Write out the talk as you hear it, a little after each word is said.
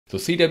So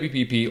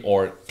CWPP,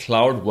 or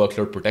Cloud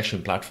Workload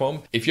Protection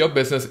Platform, if your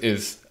business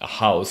is a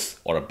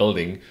house or a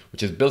building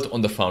which is built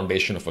on the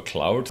foundation of a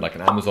cloud, like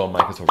an Amazon,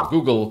 Microsoft, or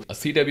Google, a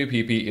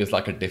CWPP is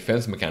like a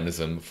defense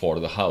mechanism for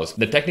the house.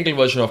 The technical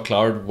version of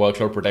Cloud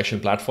Workload Protection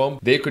Platform,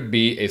 they could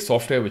be a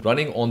software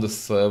running on the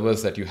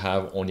servers that you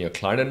have on your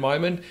client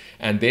environment,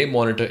 and they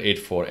monitor it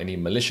for any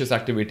malicious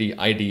activity,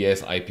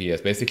 IDS,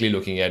 IPS, basically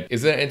looking at,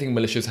 is there anything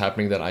malicious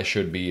happening that I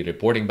should be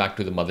reporting back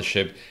to the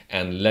mothership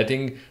and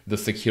letting the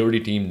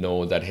security team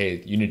know that,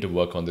 hey, you need to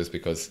work on this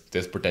because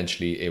there's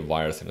potentially a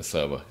virus in a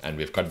server and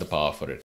we've cut the power for it.